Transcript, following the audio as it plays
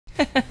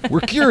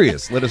We're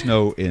curious. Let us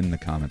know in the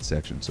comments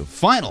section. So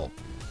final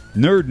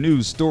nerd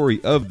news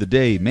story of the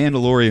day,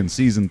 Mandalorian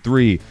Season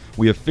 3.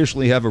 We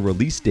officially have a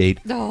release date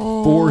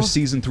for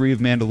Season 3 of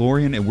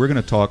Mandalorian, and we're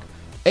going to talk,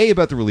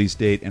 about the release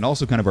date and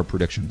also kind of our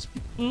predictions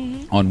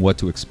on what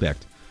to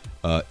expect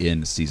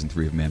in Season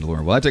 3 of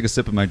Mandalorian. While I take a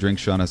sip of my drink,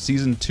 Shauna,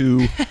 Season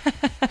 2,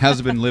 how's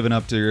it been living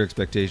up to your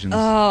expectations?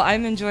 Oh,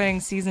 I'm enjoying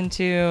Season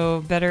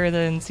 2 better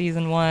than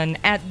Season 1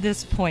 at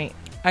this point.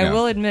 I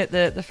will admit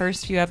that the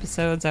first few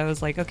episodes, I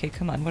was like, okay,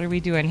 come on, what are we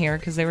doing here?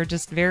 Because they were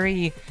just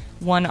very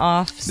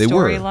one-off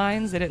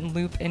storylines. They didn't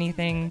loop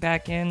anything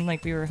back in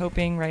like we were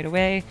hoping right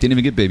away. Didn't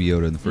even get Baby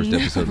Yoda in the first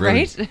episode,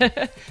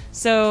 right?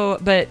 So,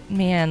 but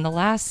man, the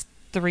last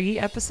 3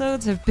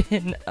 episodes have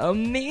been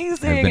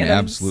amazing. Have been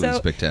absolutely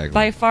spectacular.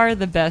 By far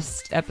the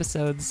best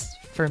episodes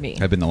for me.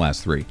 Have been the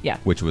last 3. Yeah.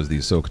 Which was the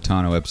Ahsoka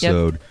Tano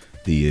episode,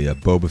 the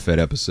Boba Fett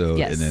episode,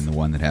 and then the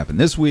one that happened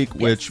this week,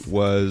 which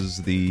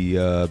was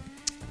the...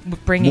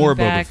 Bringing more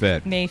back Boba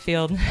Fett.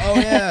 Mayfield. Oh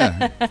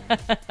yeah,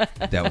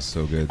 that was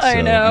so good.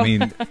 I know. I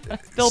mean,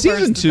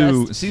 season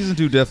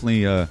two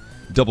definitely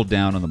doubled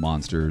down on the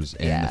monsters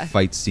and the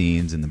fight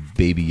scenes and the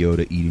Baby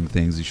Yoda eating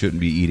things he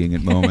shouldn't be eating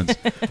at moments.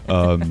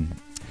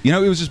 You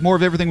know, it was just more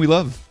of everything we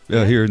love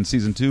here in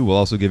Season 2, while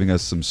also giving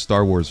us some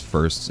Star Wars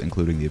firsts,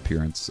 including the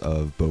appearance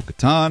of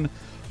Bo-Katan,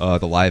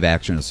 the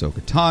live-action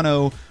Ahsoka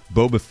Tano,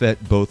 Boba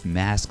Fett both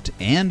masked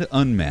and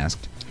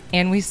unmasked.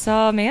 And we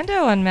saw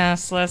Mando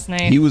unmasked last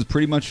night. He was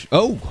pretty much...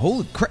 Oh,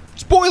 holy crap.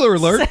 Spoiler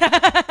alert.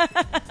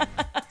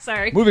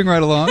 Sorry. Moving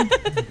right along.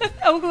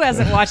 Who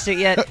hasn't watched it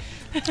yet?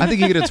 I think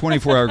you get a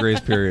 24-hour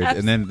grace period,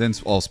 and then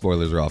all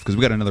spoilers are off, because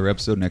we got another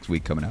episode next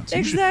week coming out.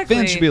 So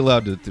fans should be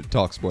allowed to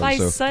talk spoilers.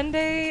 By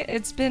Sunday,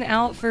 it's been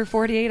out for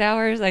 48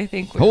 hours, I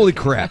think. Holy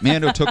crap.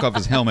 Mando took off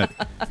his helmet,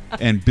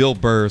 and Bill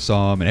Burr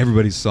saw him, and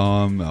everybody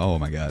saw him. Oh,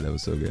 my God. That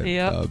was so good.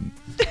 Yep.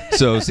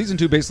 So Season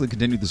 2 basically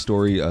continued the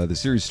story, the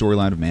series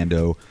storyline of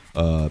Mando,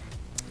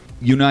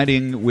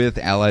 uniting with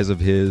allies of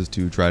his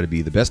to try to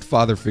be the best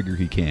father figure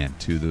he can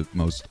to the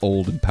most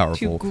old and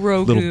powerful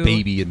little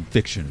baby in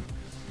fiction.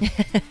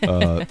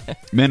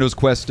 Mando's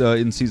quest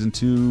in Season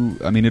 2,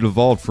 I mean, it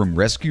evolved from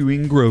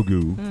rescuing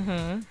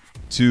Grogu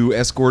to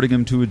escorting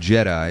him to a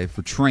Jedi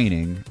for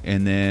training,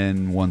 and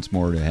then once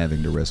more to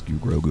having to rescue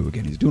Grogu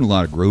again. He's doing a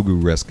lot of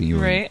Grogu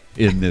rescuing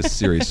in this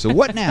series. So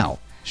what now,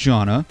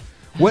 Shauna?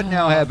 What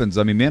now happens?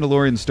 I mean,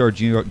 Mandalorian star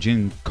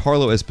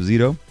Giancarlo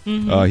Esposito,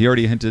 he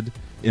already hinted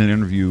in an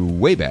interview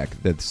way back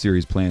that the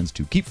series plans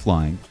to keep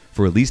flying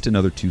for at least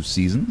another 2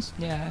 seasons.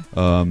 Yeah.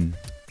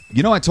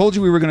 You know, I told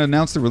you we were going to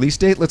announce the release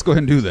date. Let's go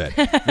ahead and do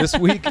that. This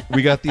week,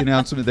 we got the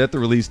announcement that the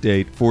release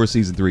date for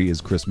Season 3 is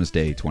Christmas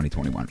Day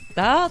 2021.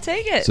 I'll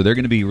take it. So they're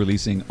going to be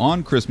releasing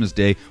on Christmas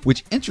Day,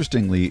 which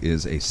interestingly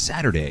is a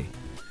Saturday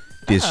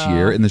this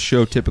year, and the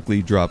show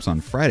typically drops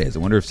on Fridays. I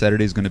wonder if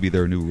Saturday is going to be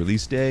their new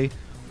release day,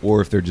 or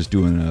if they're just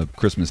doing a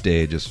Christmas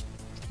Day just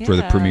for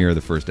the premiere of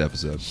the first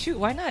episode. Shoot,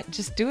 why not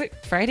just do it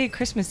Friday,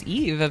 Christmas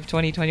Eve of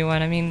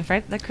 2021? I mean,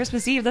 that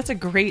Christmas Eve, that's a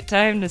great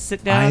time to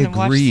sit down and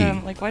watch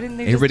some. Like, why didn't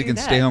they Everybody just can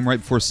do stay home right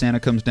before Santa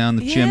comes down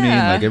the chimney,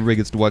 and like everybody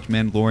gets to watch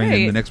Mandalorian,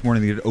 and the next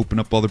morning they get to open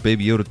up all their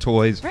Baby Yoda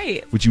toys,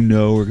 which you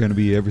know are going to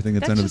be everything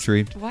that's under the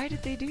tree. Why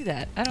did they do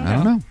that? I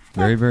don't know.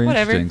 Very, very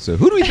interesting. So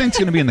who do we think is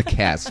going to be in the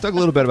cast? Let's talk a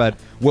little bit about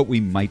what we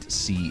might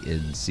see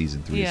in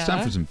Season 3. It's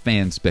time for some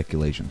fan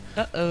speculation.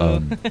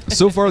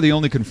 So far, the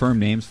only confirmed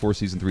names for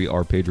Season 3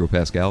 are Pedro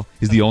Pascal.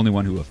 He's the only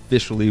one who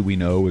officially we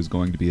know is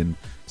going to be in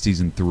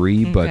Season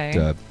 3.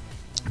 But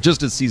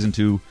just as Season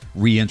 2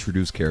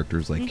 reintroduced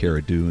characters like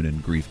Cara Dune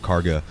and Greef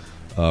Karga,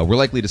 we're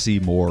likely to see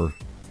more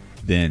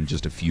than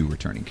just a few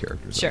returning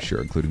characters, I'm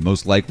sure, including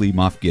most likely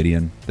Moff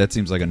Gideon. That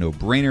seems like a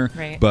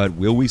no-brainer. But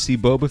will we see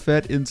Boba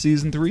Fett in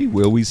Season 3?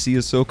 Will we see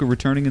Ahsoka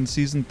returning in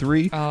Season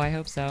 3? Oh, I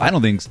hope so. I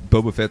don't think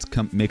Boba Fett's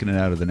making it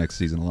out of the next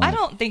season alive. I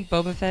don't think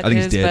Boba Fett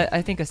is, but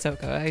I think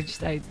Ahsoka.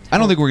 I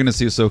don't think we're going to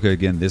see Ahsoka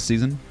again this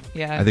season.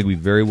 Yeah. I think we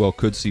very well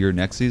could see her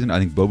next season. I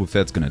think Boba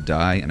Fett's going to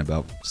die in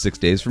about 6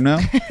 days from now.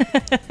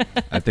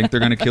 I think they're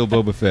going to kill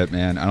Boba Fett,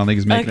 man. I don't think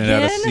he's making it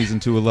out of Season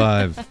 2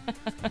 alive.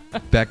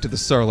 Back to the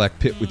Sarlacc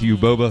pit with you,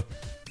 Boba.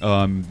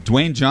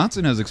 Dwayne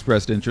Johnson has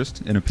expressed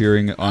interest in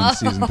appearing on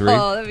Season 3.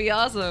 Oh, that'd be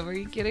awesome. Are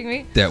you kidding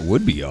me? That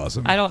would be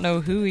awesome. I don't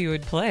know who he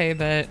would play,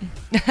 but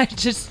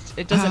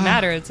it doesn't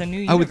matter. It's a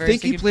new universe. I would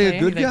think he'd play a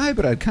good guy,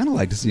 but I'd kind of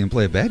like to see him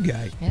play a bad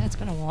guy. Yeah, it's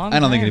been a long time. I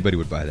don't think anybody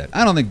would buy that.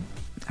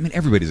 I mean,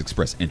 everybody's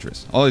expressed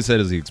interest. All he said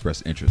is he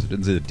expressed interest. It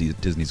didn't say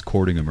that Disney's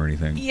courting him or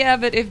anything. Yeah,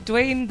 but if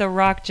Dwayne The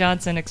Rock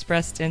Johnson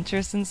expressed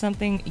interest in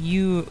something,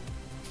 you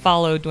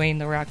follow Dwayne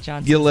The Rock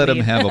Johnson. You let him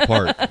have a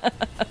part.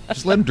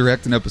 Just let him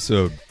direct an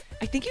episode.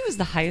 I think he was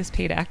the highest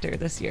paid actor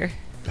this year.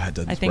 That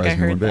doesn't I think surprise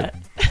I me one heard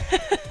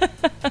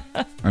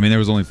bit. I mean, there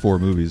was only 4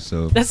 movies,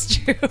 so that's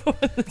true.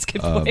 That's a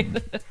good point.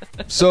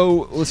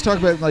 So let's talk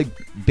about like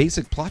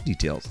basic plot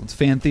details. Let's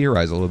fan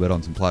theorize a little bit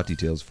on some plot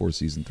details for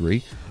Season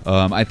 3.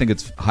 I think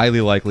it's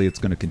highly likely it's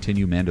going to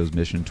continue Mando's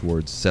mission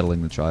towards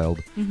settling the child.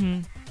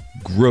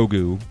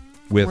 Grogu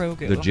with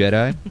Grogu. the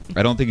Jedi.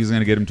 I don't think he's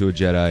going to get him to a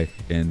Jedi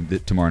in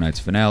tomorrow night's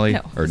finale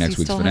or next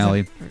week's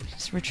finale.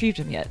 Retrieved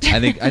him yet? I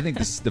think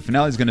the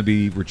finale is going to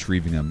be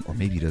retrieving him, or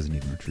maybe he doesn't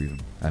even retrieve him.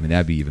 I mean,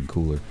 that'd be even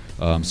cooler.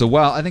 So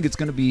while I think it's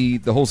going to be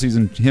the whole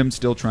season him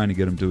still trying to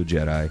get him to a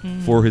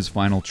Jedi for his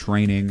final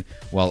training,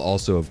 while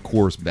also, of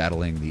course,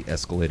 battling the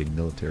escalating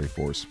military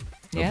force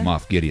of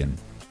Moff Gideon.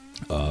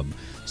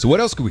 So what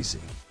else could we see?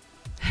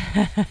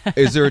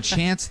 Is there a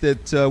chance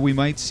that we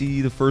might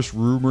see the first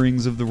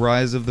rumorings of the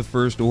rise of the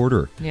First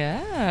Order?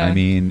 Yeah. I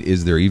mean,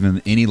 is there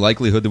even any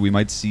likelihood that we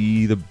might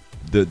see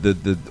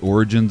the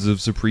origins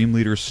of Supreme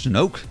Leader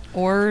Snoke?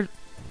 Or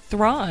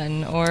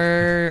Thrawn,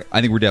 or...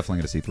 I think we're definitely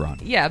going to see Thrawn.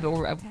 Yeah, but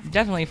we're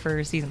definitely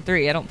for Season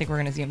 3. I don't think we're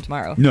going to see him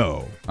tomorrow.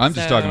 No. I'm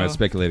just talking about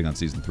speculating on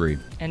Season 3.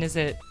 And is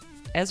it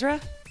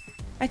Ezra?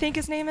 I think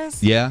his name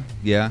is. Yeah.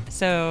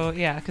 So,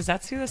 yeah, because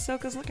that's who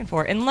Ahsoka's looking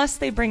for. Unless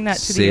they bring that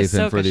to the Ahsoka show.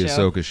 Save him for the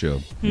Ahsoka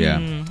show. Yeah. I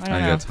think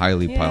that's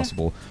highly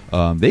possible.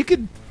 They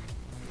could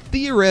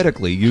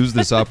theoretically use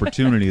this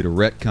opportunity to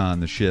retcon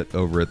the shit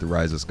over at the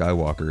Rise of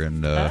Skywalker.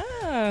 And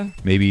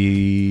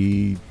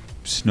maybe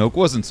Snoke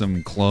wasn't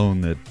some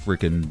clone that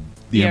freaking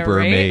the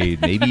Emperor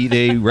made. Maybe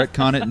they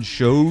retcon it and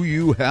show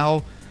you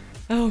how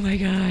oh my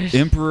gosh,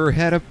 Emperor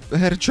had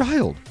a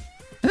child.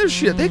 And there's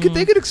shit. They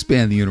could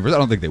expand the universe. I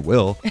don't think they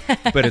will,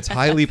 but it's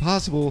highly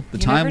possible. The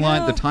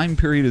timeline, the time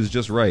period is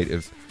just right.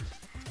 Could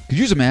you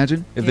just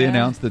imagine if they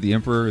announced that the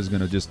Emperor is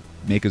going to just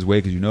make his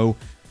way? Because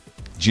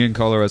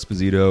Giancarlo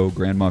Esposito,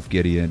 Grand Moff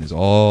Gideon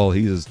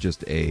he is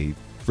just a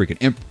freaking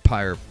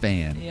Empire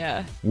fan.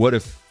 Yeah. What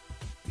if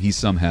he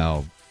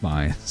somehow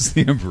finds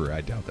the Emperor?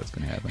 I doubt that's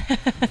going to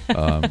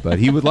happen. But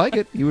he would like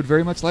it. He would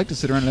very much like to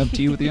sit around and have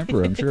tea with the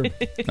Emperor, I'm sure.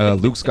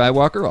 Luke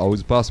Skywalker, always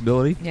a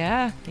possibility.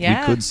 Yeah.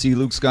 We could see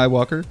Luke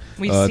Skywalker.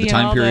 The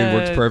time period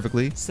works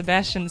perfectly.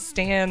 Sebastian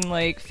Stan,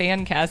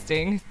 fan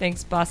casting.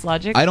 Thanks, Boss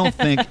Logic. I don't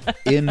think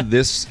in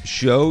this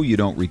show you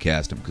don't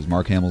recast him, because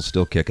Mark Hamill's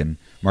still kicking.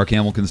 Mark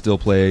Hamill can still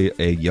play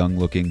a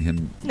young-looking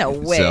himself. No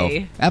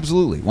way.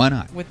 Absolutely. Why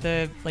not? With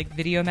the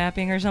video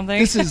mapping or something?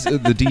 This is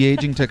the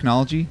de-aging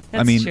technology.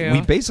 That's true.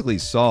 We basically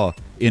saw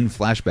in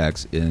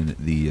flashbacks in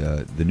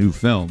the new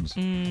films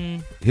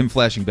him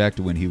flashing back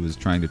to when he was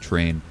trying to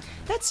train.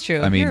 That's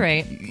true. You're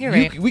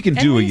right. We can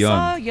do a young...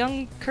 saw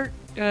young Kurt,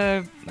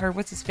 or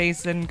what's his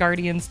face, in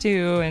Guardians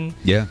too, and...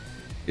 Yeah.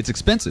 It's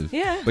expensive.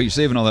 Yeah. But you're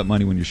saving all that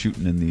money when you're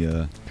shooting in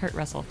the Kurt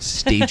Russell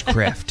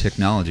stagecraft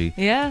technology.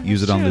 Yeah.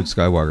 Use it on Luke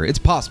Skywalker. It's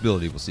a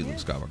possibility we'll see Luke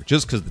Skywalker,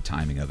 just because the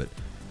timing of it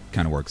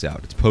kind of works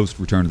out. It's post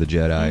Return of the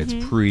Jedi.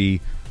 It's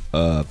pre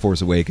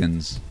Force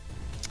Awakens.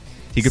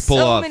 He could pull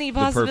off the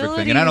perfect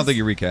thing. And I don't think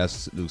you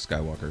recast Luke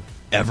Skywalker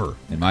ever,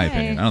 in my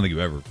opinion. I don't think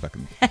you ever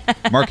fucking...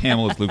 Mark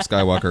Hamill is Luke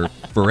Skywalker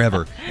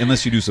forever,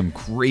 unless you do some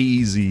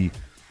crazy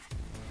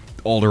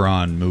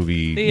Alderaan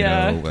movie,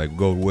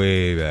 go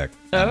way back.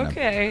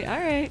 Okay, all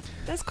right.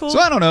 That's cool. So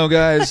I don't know,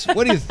 guys.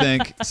 What do you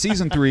think?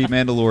 Season 3,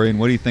 Mandalorian,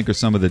 what do you think are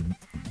some of the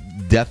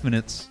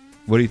definites?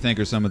 What do you think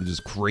are some of the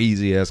just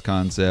crazy-ass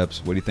concepts?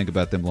 What do you think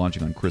about them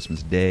launching on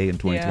Christmas Day in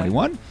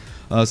 2021?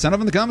 Sound up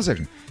in the comment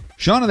section.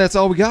 Shauna, that's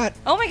all we got.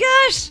 Oh my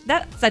gosh,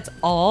 that's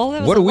all.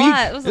 That was what a week!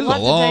 Lot. It was a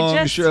lot long to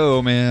digest. Show,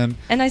 man.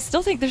 And I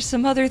still think there's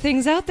some other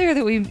things out there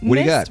that we missed. What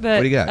do you got? But,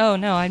 what do you got? Oh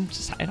no, I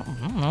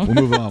don't know.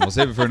 We'll move on. We'll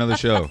save it for another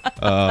show.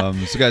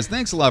 So, guys,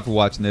 thanks a lot for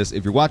watching this.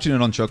 If you're watching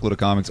it on Chuckload of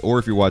Comics, or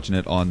if you're watching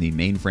it on the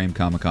Mainframe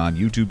Comic-Con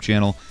YouTube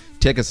channel,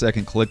 take a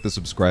second, click the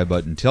subscribe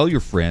button, tell your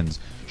friends,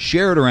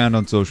 share it around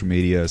on social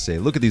media, say,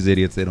 look at these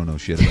idiots, they don't know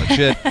shit about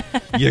shit.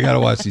 You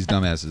gotta watch these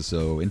dumbasses.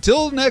 So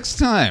until next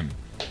time,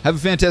 have a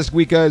fantastic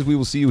week, guys. We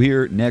will see you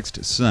here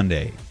next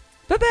Sunday.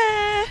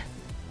 Bye-bye.